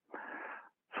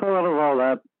 So out of all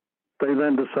that, they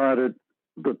then decided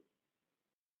that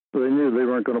they knew they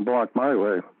weren't going to block my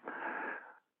way.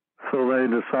 So they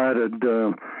decided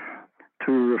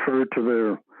to refer to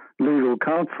their legal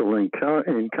counsel in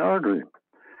Calgary.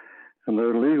 And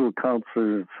their legal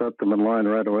counsel set them in line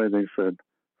right away. They said,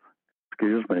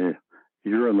 "Excuse me,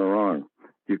 you're in the wrong.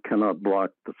 You cannot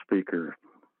block the speaker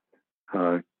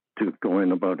to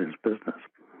going about his business."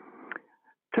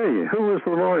 Tell you, who was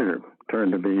the lawyer?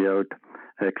 Turned to be out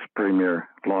ex-Premier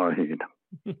Lougheed.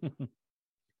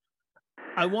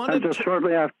 I wanted just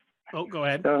shortly after. Oh, go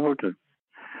ahead. Okay.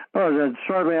 Oh, then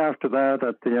shortly after that,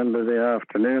 at the end of the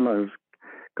afternoon, I was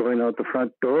going out the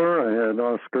front door. I had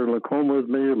Oscar Lacombe with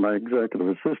me, my executive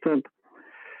assistant,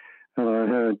 and I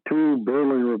had two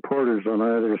burly reporters on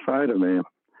either side of me. I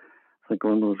think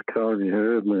one was Calgary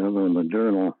Herald and the other one the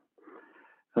Journal.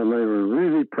 And they were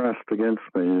really pressed against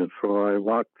me. And so I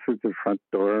walked through the front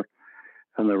door,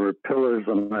 and there were pillars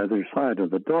on either side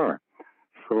of the door.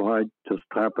 So I just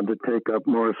happened to take up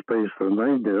more space than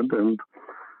they did. And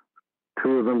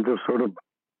two of them just sort of,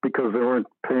 because they weren't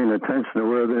paying attention to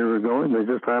where they were going, they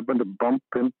just happened to bump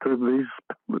into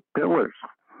these pillars.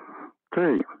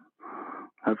 Gee,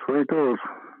 that's where it goes.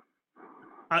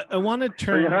 I want to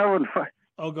turn. Are you having fun?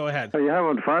 Oh, go ahead. Are you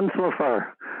having fun so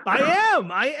far? I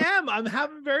am. I'm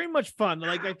having very much fun.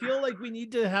 Like, I feel like we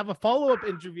need to have a follow-up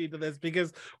interview to this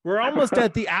because we're almost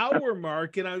at the hour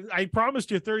mark, and I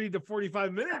promised you 30 to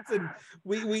 45 minutes, and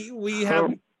we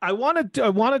have. I want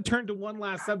to turn to one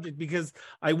last subject because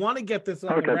I want to get this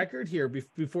on the record here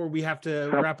before we have to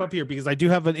wrap up here, because I do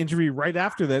have an interview right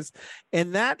after this,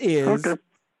 and that is.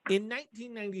 In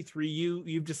 1993,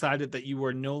 you've decided that you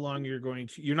are no longer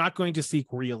you're not going to seek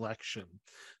re-election.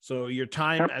 So your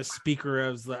time as Speaker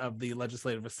of the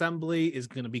Legislative Assembly is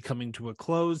going to be coming to a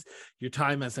close. Your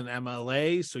time as an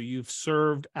MLA, so you've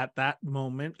served at that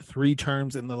moment 3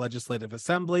 terms in the Legislative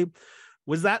Assembly.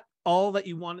 Was that all that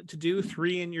you wanted to do,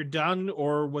 3 and you're done?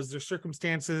 Or was there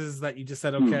circumstances that you just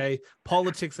said, okay,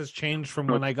 politics has changed from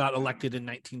when I got elected in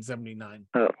 1979?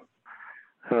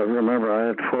 Remember, I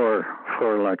had four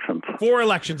elections. 4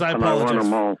 elections. I apologize. I won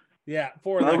them all. Yeah,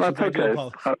 4 elections. That's okay.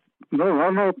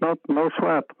 No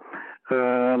sweat.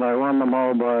 And I won them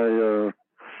all by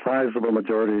sizable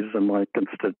majorities in my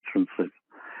constituencies.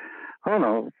 Oh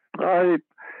no,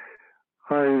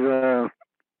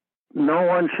 no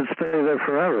one should stay there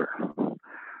forever.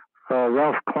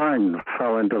 Ralph Klein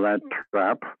fell into that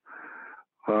trap.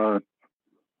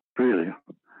 Really,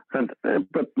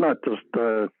 but not just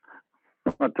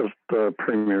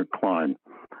Premier Klein.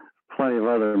 Plenty of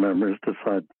other members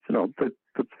decide,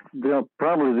 that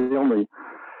probably the only,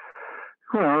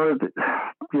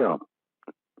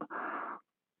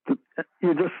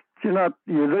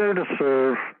 you're there to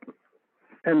serve.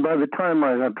 And by the time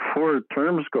I had 4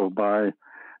 terms go by,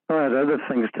 I had other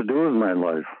things to do with my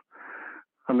life.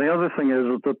 And the other thing is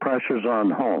that the pressure's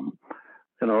on home.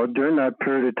 During that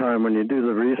period of time when you do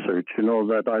the research,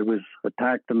 that I was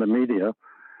attacked in the media.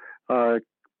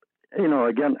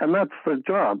 Again, and that's the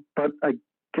job. But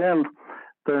again,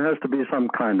 there has to be some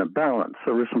kind of balance.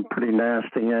 There were some pretty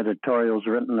nasty editorials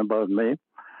written about me.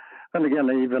 And again,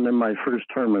 even in my first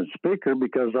term as Speaker,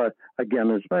 because as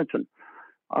mentioned,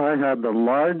 I had the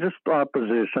largest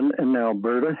opposition in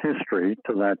Alberta history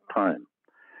to that time.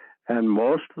 And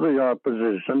most of the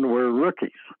opposition were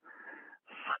rookies,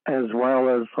 as well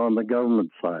as on the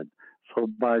government side. So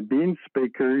by being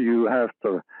Speaker, you have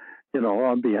to,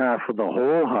 on behalf of the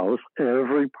whole House,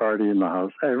 every party in the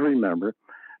House, every member,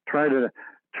 try to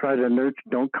nurture,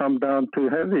 don't come down too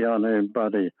heavy on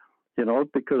anybody,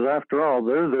 because after all,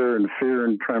 they're there in fear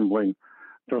and trembling,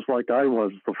 just like I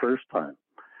was the first time.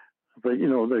 But,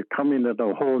 they're coming in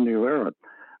a whole new era.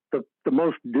 The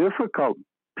most difficult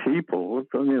people,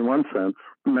 in one sense,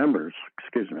 members,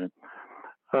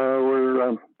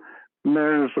 were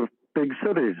mayors of big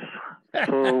cities.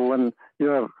 So when you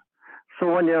have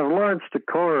Lawrence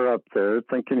Decore up there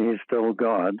thinking he's still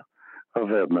God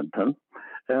of Edmonton,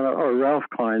 or Ralph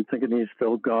Klein thinking he's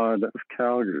still God of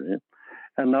Calgary,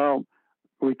 and now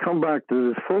we come back to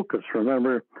this focus.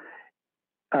 Remember,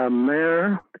 a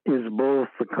mayor is both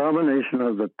the combination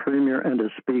of the Premier and a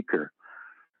Speaker,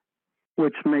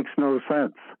 which makes no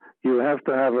sense. You have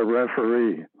to have a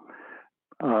referee.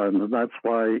 That's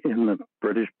why in the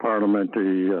British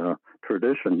parliamentary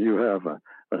tradition, you have a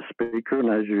Speaker, and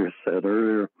as you said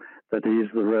earlier, that he's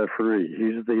the referee.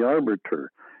 He's the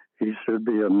arbiter. He should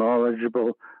be a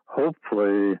knowledgeable,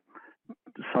 hopefully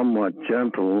somewhat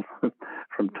gentle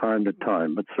from time to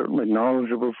time, but certainly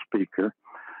knowledgeable Speaker,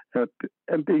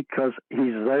 and because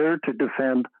he's there to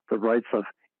defend the rights of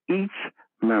each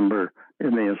member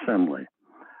in the Assembly,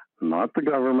 not the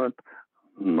government,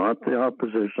 not the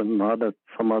opposition, not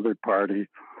some other party.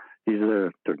 He's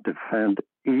there to defend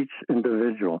each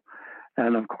individual.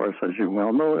 And of course, as you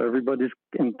well know, everybody's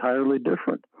entirely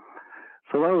different.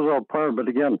 So that was all part of it.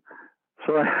 Again,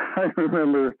 so I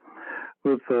remember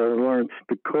with Lawrence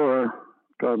DeCor,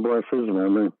 God bless his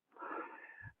memory,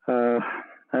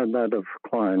 had that of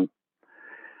Klein.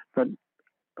 But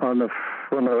on the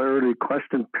early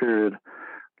question period,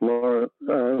 Mr.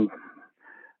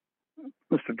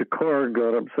 DeCor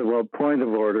got up and said, well, point of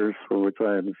order, so which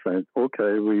I had to say,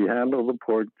 okay, we handle the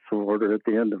points of order at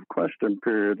the end of question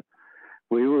period.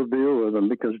 We will deal with them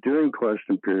because during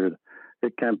question period,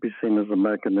 it can't be seen as a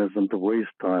mechanism to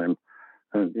waste time,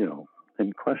 and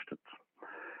in questions.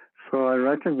 So I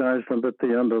recognized him at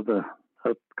the end of the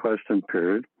question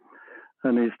period,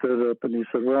 and he stood up and he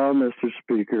said, well, Mr.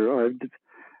 Speaker,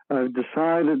 I've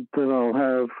decided that I'll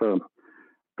have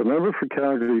the member for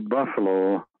Calgary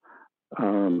Buffalo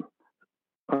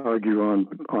argue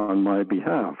on my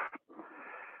behalf.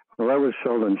 Well, that was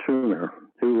Sheldon Schumer,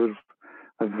 who was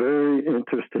a very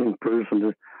interesting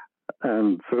person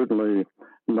and certainly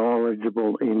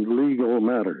knowledgeable in legal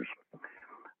matters.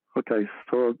 Okay,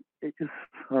 so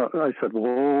I said,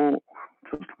 whoa,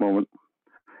 just a moment,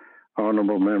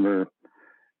 honorable member,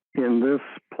 in this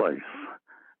place,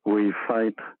 we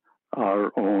fight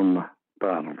our own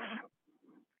battles.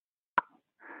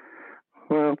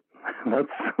 Well, that's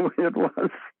the way it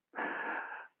was.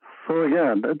 So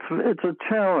again, it's a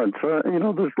challenge.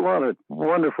 There's a lot of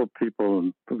wonderful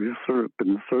people who've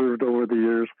been served over the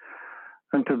years,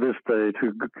 and to this day,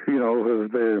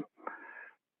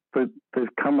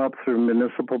 they've come up through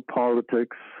municipal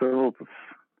politics, civil,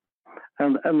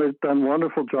 and they've done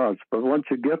wonderful jobs. But once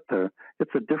you get there,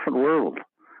 it's a different world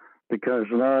because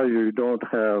now you don't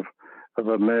have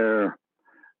the mayor,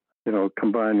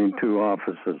 combining two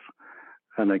offices.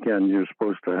 And again, you're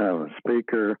supposed to have a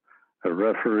speaker, a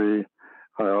referee.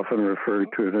 I often refer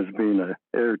to it as being an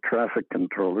air traffic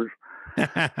controller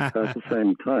at the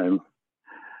same time.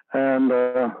 And,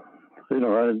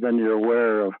 then you're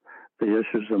aware of the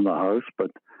issues in the House.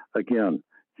 But again,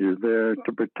 you're there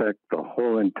to protect the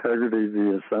whole integrity of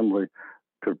the Assembly,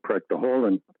 to protect the whole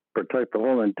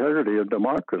integrity of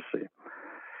democracy.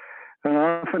 And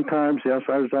oftentimes, yes,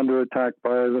 I was under attack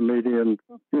by the media and,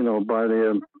 by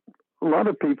a lot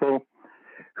of people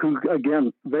who,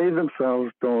 again, they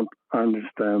themselves don't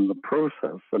understand the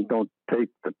process and don't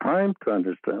take the time to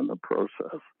understand the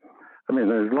process. I mean,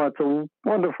 there's lots of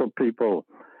wonderful people,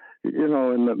 in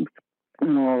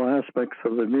all aspects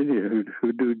of the media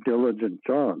who do diligent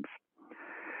jobs.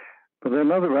 But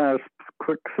another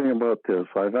quick thing about this,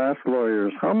 I've asked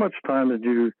lawyers, how much time did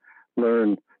you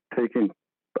learn taking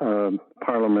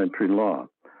parliamentary law?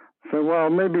 So, well,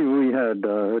 maybe we had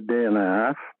a day and a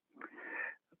half.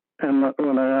 And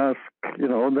when I ask,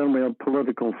 then we have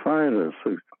political scientists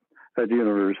who at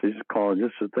universities,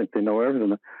 colleges who think they know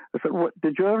everything. I said,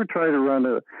 did you ever try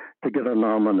to get a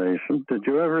nomination? Did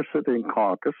you ever sit in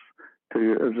caucus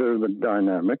to observe the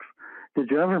dynamics?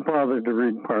 Did you ever bother to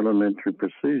read parliamentary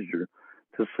procedure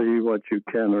to see what you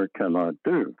can or cannot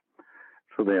do?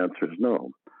 So the answer is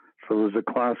no. So it was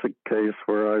a classic case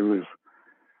where I was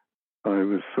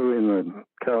suing the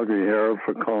Calgary Herald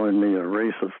for calling me a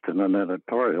racist in an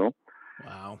editorial.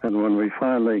 Wow. And when we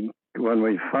finally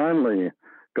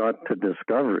got to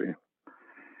discovery,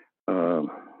 the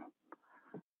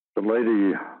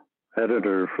lady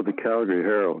editor for the Calgary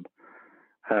Herald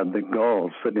had the gall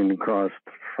sitting across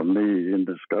from me in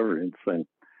discovery and saying,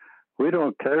 we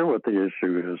don't care what the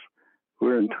issue is.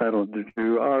 We're entitled to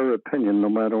do our opinion no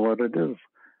matter what it is.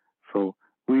 So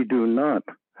we do not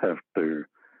have to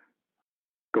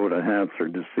go to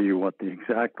Hansard to see what the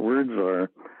exact words are.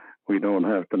 We don't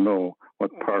have to know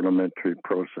what parliamentary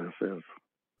process is.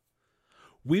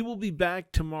 We will be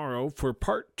back tomorrow for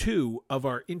part 2 of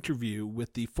our interview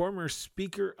with the former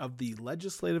Speaker of the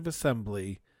Legislative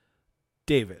Assembly,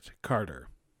 David Carter.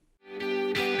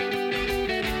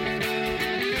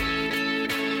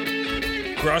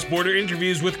 Cross-Border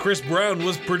Interviews with Chris Brown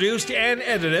was produced and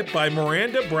edited by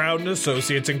Miranda Brown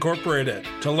Associates Incorporated.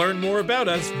 To learn more about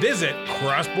us, visit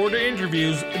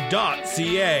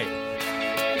crossborderinterviews.ca.